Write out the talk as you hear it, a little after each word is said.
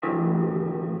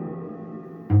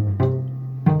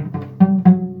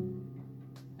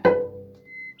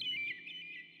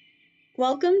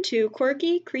Welcome to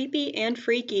Quirky, Creepy, and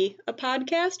Freaky, a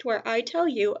podcast where I tell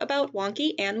you about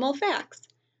wonky animal facts.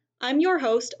 I'm your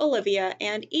host, Olivia,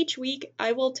 and each week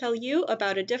I will tell you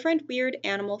about a different weird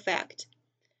animal fact.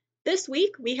 This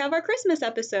week we have our Christmas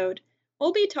episode.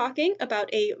 We'll be talking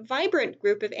about a vibrant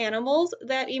group of animals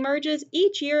that emerges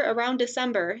each year around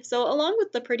December, so along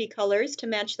with the pretty colors to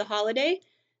match the holiday,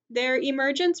 their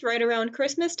emergence right around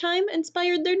Christmas time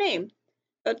inspired their name.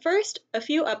 But first, a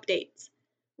few updates.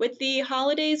 With the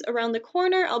holidays around the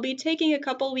corner, I'll be taking a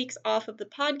couple weeks off of the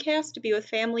podcast to be with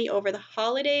family over the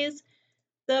holidays.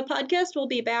 The podcast will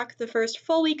be back the first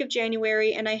full week of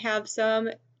January, and I have some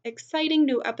exciting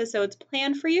new episodes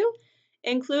planned for you,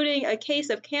 including a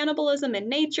case of cannibalism in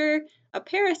nature, a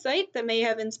parasite that may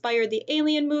have inspired the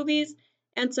Alien movies,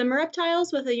 and some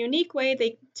reptiles with a unique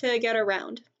way to get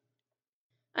around.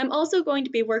 I'm also going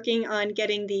to be working on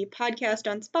getting the podcast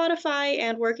on Spotify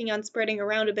and working on spreading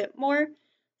around a bit more.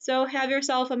 So have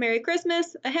yourself a Merry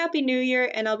Christmas, a Happy New Year,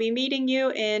 and I'll be meeting you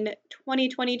in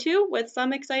 2022 with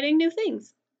some exciting new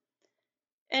things.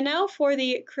 And now for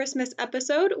the Christmas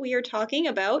episode, we are talking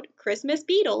about Christmas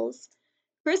beetles.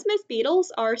 Christmas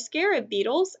beetles are scarab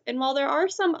beetles, and while there are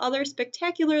some other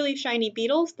spectacularly shiny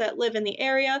beetles that live in the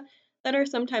area that are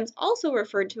sometimes also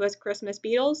referred to as Christmas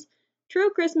beetles,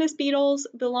 true Christmas beetles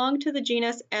belong to the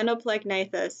genus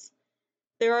Anoplegnathus.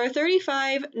 There are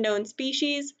 35 known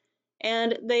species,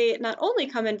 and they not only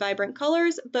come in vibrant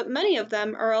colors, but many of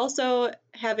them also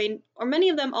have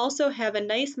a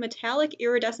nice metallic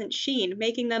iridescent sheen,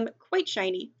 making them quite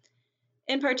shiny.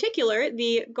 In particular,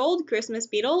 the gold Christmas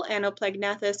beetle,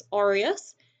 Anoplegnathus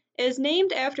aureus, is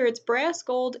named after its brass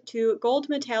gold to gold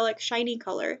metallic shiny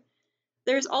color.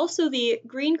 There's also the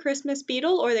green Christmas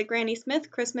beetle, or the Granny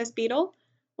Smith Christmas beetle,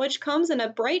 which comes in a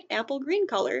bright apple green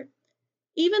color.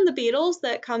 Even the beetles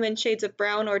that come in shades of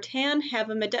brown or tan have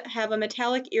a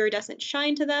metallic iridescent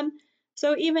shine to them,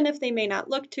 so even if they may not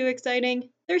look too exciting,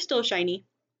 they're still shiny.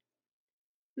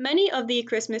 Many of the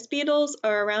Christmas beetles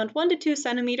are around 1 to 2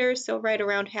 centimeters, so right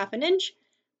around half an inch,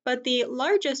 but the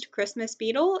largest Christmas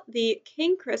beetle, the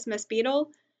king Christmas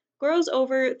beetle, grows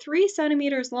over 3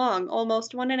 centimeters long,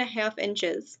 almost 1.5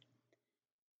 inches.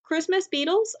 Christmas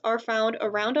beetles are found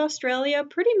around Australia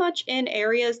pretty much in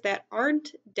areas that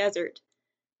aren't desert.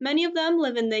 Many of them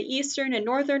live in the eastern and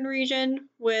northern region,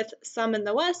 with some in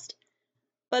the west,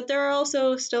 but there are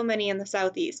also still many in the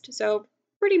southeast, so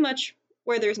pretty much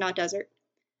where there's not desert.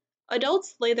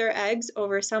 Adults lay their eggs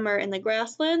over summer in the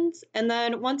grasslands, and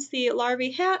then once the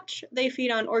larvae hatch, they feed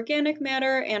on organic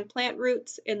matter and plant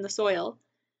roots in the soil.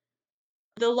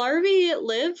 The larvae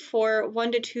live for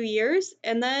 1 to 2 years,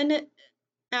 and then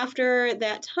after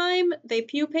that time, they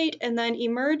pupate and then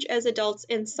emerge as adults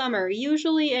in summer,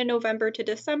 usually in November to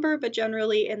December, but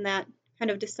generally in that kind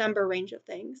of December range of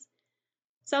things.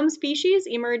 Some species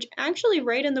emerge actually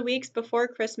right in the weeks before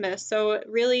Christmas, so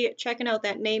really checking out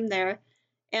that name there.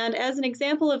 And as an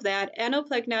example of that,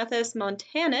 Anoplegnathus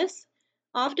montanus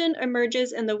often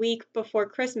emerges in the week before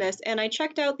Christmas, and I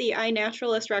checked out the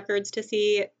iNaturalist records to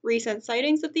see recent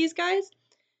sightings of these guys.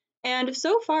 And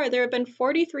so far, there have been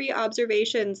 43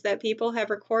 observations that people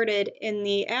have recorded in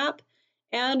the app,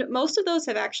 and most of those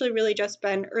have actually really just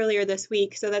been earlier this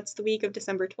week, so that's the week of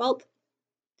December 12th.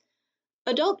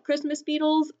 Adult Christmas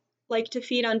beetles like to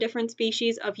feed on different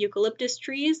species of eucalyptus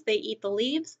trees. They eat the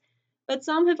leaves, but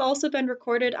some have also been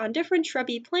recorded on different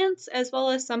shrubby plants as well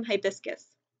as some hibiscus.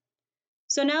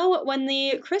 So now, when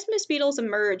the Christmas beetles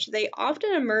emerge, they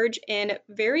often emerge in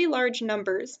very large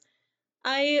numbers.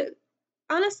 I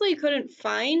honestly couldn't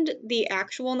find the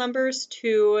actual numbers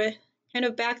to kind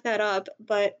of back that up,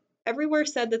 but everywhere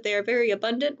said that they are very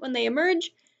abundant when they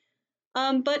emerge.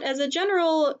 But as a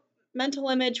general mental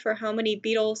image for how many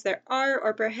beetles there are,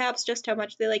 or perhaps just how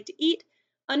much they like to eat,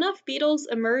 enough beetles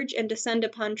emerge and descend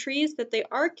upon trees that they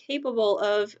are capable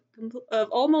of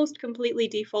almost completely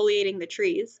defoliating the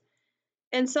trees.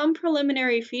 In some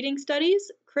preliminary feeding studies,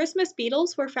 Christmas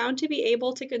beetles were found to be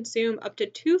able to consume up to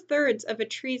 2/3 of a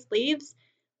tree's leaves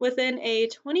within a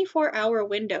 24-hour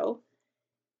window.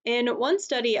 In one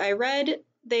study I read,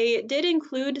 they did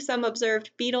include some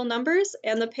observed beetle numbers,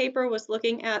 and the paper was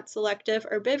looking at selective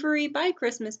herbivory by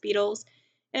Christmas beetles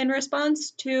in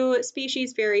response to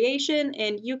species variation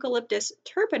in eucalyptus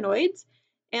terpenoids,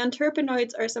 and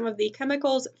terpenoids are some of the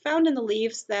chemicals found in the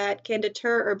leaves that can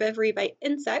deter herbivory by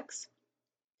insects.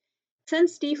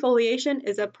 Since defoliation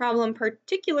is a problem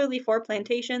particularly for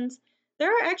plantations, there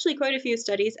are actually quite a few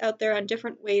studies out there on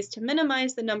different ways to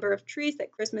minimize the number of trees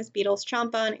that Christmas beetles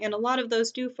chomp on, and a lot of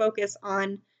those do focus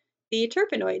on the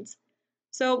terpenoids.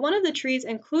 So one of the trees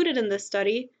included in this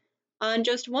study On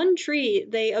just one tree,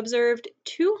 they observed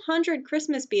 200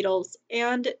 Christmas beetles,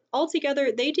 and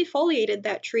altogether they defoliated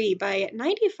that tree by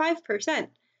 95%.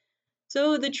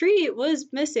 So the tree was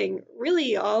missing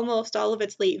really almost all of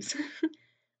its leaves.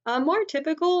 More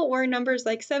typical were numbers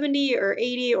like 70 or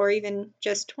 80 or even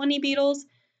just 20 beetles,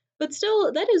 but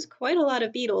still, that is quite a lot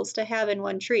of beetles to have in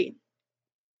one tree.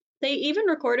 They even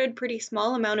recorded pretty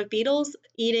small amount of beetles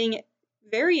eating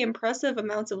very impressive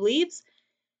amounts of leaves.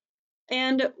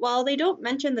 And while they don't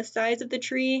mention the size of the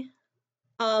tree,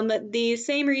 the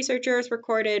same researchers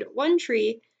recorded one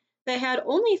tree that had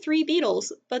only 3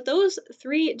 beetles, but those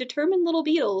 3 determined little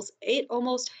beetles ate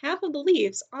almost half of the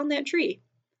leaves on that tree.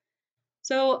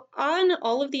 So, on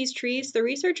all of these trees, the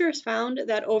researchers found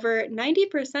that over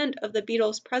 90% of the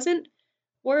beetles present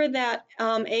were that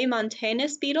A.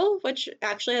 montanus beetle, which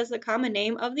actually has the common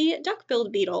name of the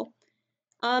duck-billed beetle.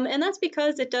 And that's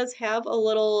because it does have a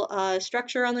little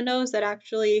structure on the nose that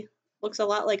actually looks a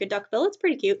lot like a duckbill. It's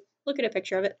pretty cute. Look at a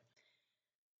picture of it.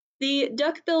 The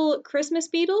duckbill Christmas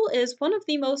beetle is one of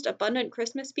the most abundant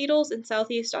Christmas beetles in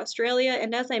Southeast Australia,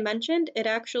 and as I mentioned, it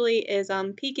actually is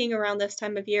peaking around this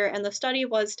time of year, and the study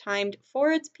was timed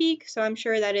for its peak, so I'm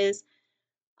sure that is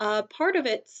part of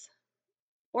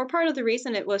the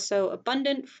reason it was so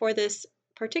abundant for this,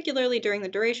 particularly during the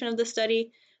duration of the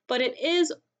study. But it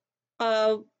is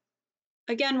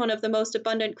again one of the most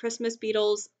abundant Christmas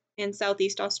beetles in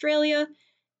Southeast Australia,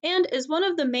 and is one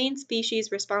of the main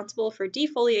species responsible for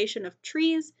defoliation of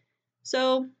trees,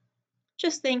 so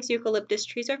just thinks eucalyptus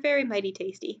trees are very mighty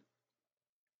tasty.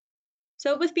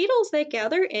 So with beetles that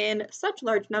gather in such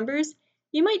large numbers,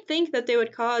 you might think that they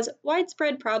would cause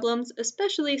widespread problems,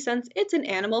 especially since it's an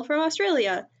animal from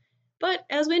Australia. But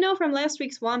as we know from last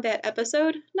week's wombat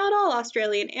episode, not all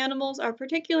Australian animals are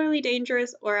particularly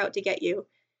dangerous or out to get you.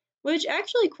 Which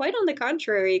actually, quite on the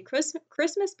contrary,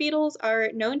 Christmas beetles are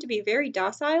known to be very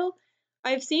docile.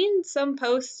 I've seen some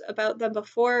posts about them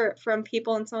before from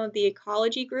people in some of the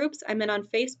ecology groups I'm in on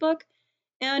Facebook,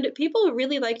 and people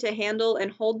really like to handle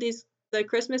and hold the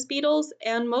Christmas beetles,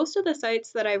 and most of the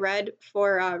sites that I read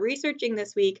for researching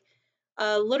this week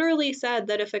literally said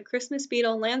that if a Christmas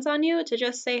beetle lands on you, to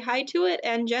just say hi to it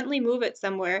and gently move it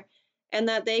somewhere, and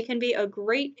that they can be a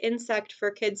great insect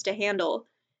for kids to handle.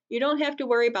 You don't have to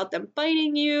worry about them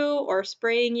biting you or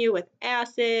spraying you with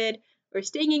acid or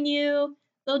stinging you.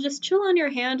 They'll just chill on your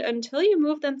hand until you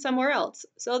move them somewhere else,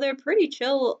 so they're pretty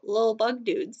chill little bug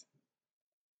dudes.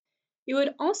 You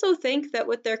would also think that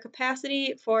with their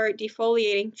capacity for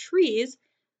defoliating trees,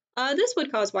 this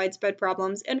would cause widespread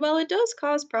problems, and while it does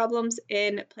cause problems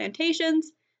in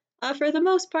plantations, for the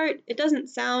most part, it doesn't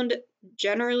sound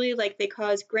generally like they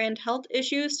cause grand health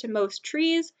issues to most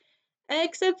trees,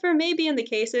 except for maybe in the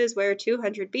cases where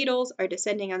 200 beetles are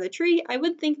descending on the tree. I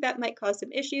would think that might cause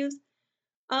some issues.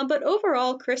 But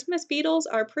overall, Christmas beetles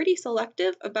are pretty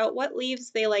selective about what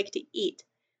leaves they like to eat.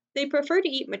 They prefer to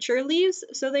eat mature leaves,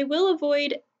 so they will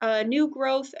avoid new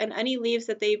growth and any leaves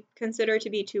that they consider to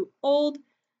be too old.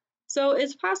 So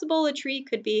it's possible a tree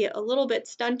could be a little bit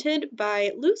stunted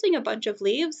by losing a bunch of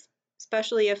leaves,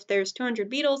 especially if there's 200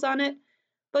 beetles on it,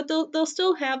 but they'll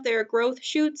still have their growth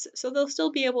shoots, so they'll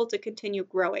still be able to continue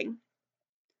growing.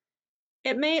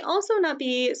 It may also not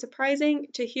be surprising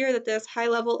to hear that this high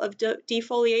level of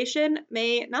defoliation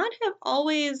may not have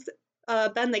always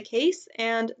been the case,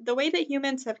 and the way that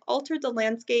humans have altered the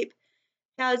landscape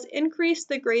has increased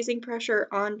the grazing pressure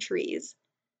on trees.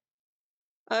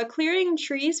 Clearing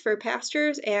trees for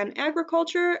pastures and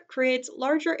agriculture creates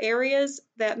larger areas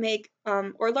that make,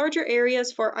 or larger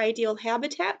areas for ideal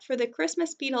habitat for the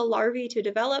Christmas beetle larvae to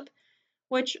develop,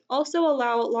 which also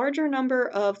allow a larger number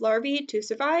of larvae to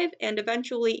survive and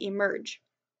eventually emerge.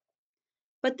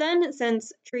 But then,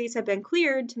 since trees have been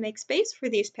cleared to make space for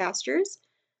these pastures,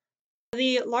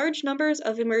 the large numbers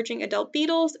of emerging adult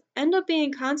beetles end up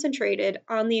being concentrated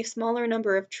on the smaller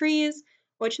number of trees,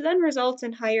 which then results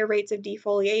in higher rates of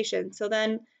defoliation. So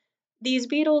then these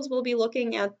beetles will be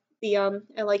looking at the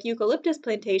at like eucalyptus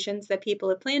plantations that people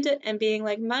have planted and being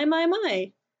like, my,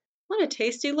 what a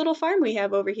tasty little farm we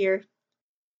have over here.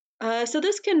 So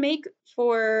this can make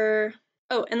for,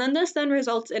 and then this then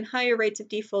results in higher rates of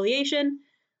defoliation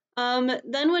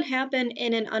than would happen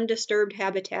in an undisturbed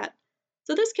habitat.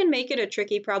 So this can make it a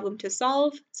tricky problem to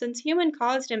solve, since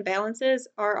human-caused imbalances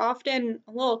are often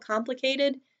a little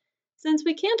complicated, since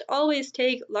we can't always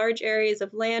take large areas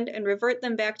of land and revert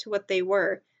them back to what they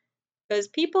were, because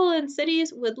people in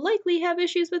cities would likely have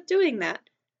issues with doing that.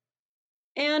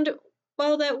 And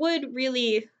while that would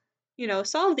really,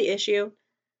 solve the issue,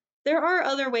 there are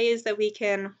other ways that we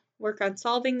can work on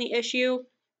solving the issue,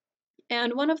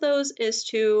 and one of those is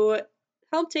to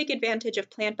help take advantage of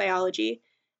plant biology.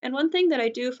 And one thing that I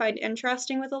do find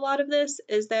interesting with a lot of this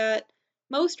is that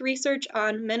most research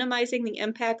on minimizing the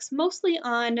impacts, mostly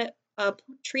on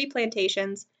tree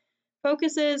plantations,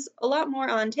 focuses a lot more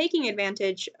on taking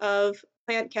advantage of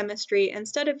plant chemistry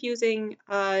instead of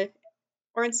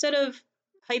instead of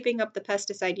hyping up the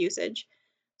pesticide usage.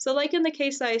 So, like in the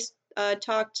case I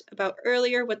talked about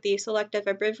earlier with the selective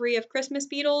herbivory of Christmas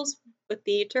beetles with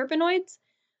the terpenoids,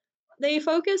 they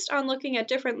focused on looking at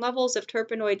different levels of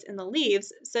terpenoids in the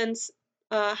leaves, since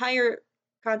higher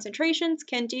concentrations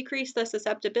can decrease the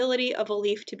susceptibility of a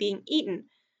leaf to being eaten.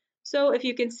 So, if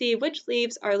you can see which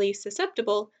leaves are least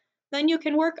susceptible, then you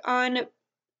can work on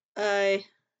uh,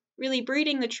 really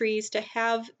breeding the trees to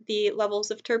have the levels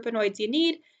of terpenoids you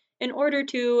need in order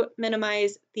to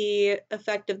minimize the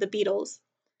effect of the beetles.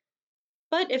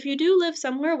 But if you do live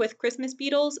somewhere with Christmas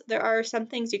beetles, there are some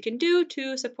things you can do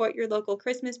to support your local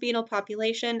Christmas beetle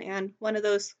population, and one of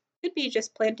those could be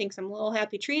just planting some little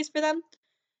happy trees for them.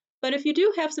 But if you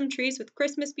do have some trees with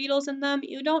Christmas beetles in them,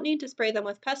 you don't need to spray them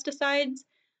with pesticides.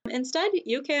 Instead,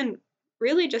 you can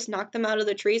really just knock them out of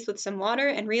the trees with some water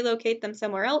and relocate them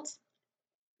somewhere else.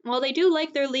 While they do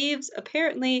like their leaves,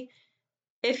 apparently,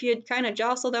 if you kind of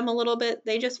jostle them a little bit,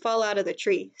 they just fall out of the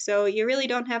tree. So you really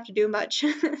don't have to do much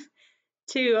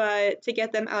to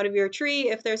get them out of your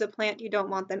tree if there's a plant you don't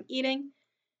want them eating.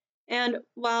 And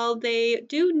while they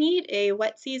do need a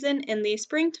wet season in the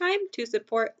springtime to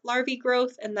support larvae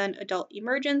growth and then adult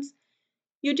emergence,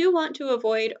 you do want to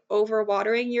avoid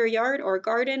overwatering your yard or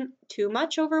garden too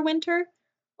much over winter.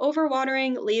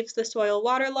 Overwatering leaves the soil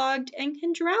waterlogged and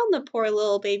can drown the poor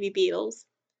little baby beetles.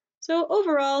 So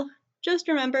overall, just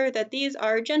remember that these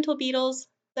are gentle beetles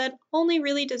that only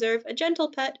really deserve a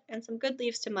gentle pet and some good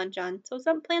leaves to munch on. So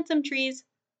plant some trees,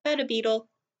 pet a beetle,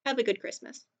 have a good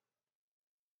Christmas.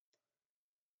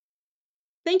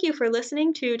 Thank you for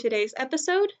listening to today's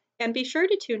episode, and be sure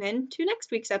to tune in to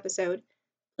next week's episode.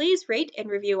 Please rate and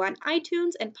review on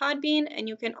iTunes and Podbean, and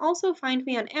you can also find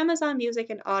me on Amazon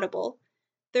Music and Audible.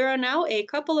 There are now a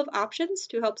couple of options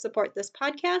to help support this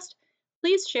podcast.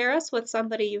 Please share us with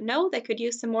somebody you know that could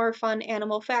use some more fun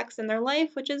animal facts in their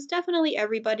life, which is definitely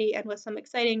everybody, and with some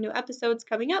exciting new episodes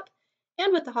coming up,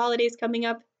 and with the holidays coming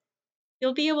up,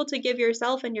 you'll be able to give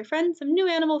yourself and your friends some new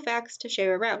animal facts to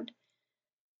share around.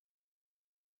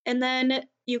 And then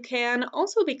you can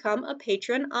also become a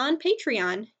patron on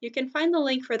Patreon. You can find the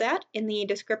link for that in the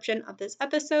description of this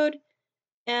episode.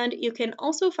 And you can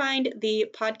also find the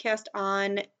podcast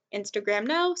on Instagram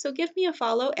now, so give me a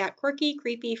follow at Quirky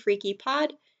Creepy Freaky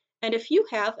Pod. And if you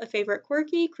have a favorite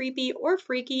quirky, creepy, or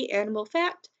freaky animal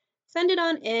fact, send it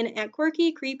on in at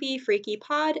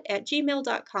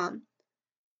quirkycreepyfreakypod@gmail.com.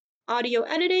 Audio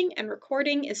editing and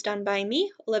recording is done by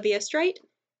me, Olivia Strite.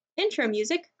 Intro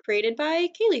music created by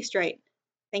Kaylee Strite.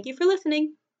 Thank you for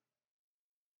listening.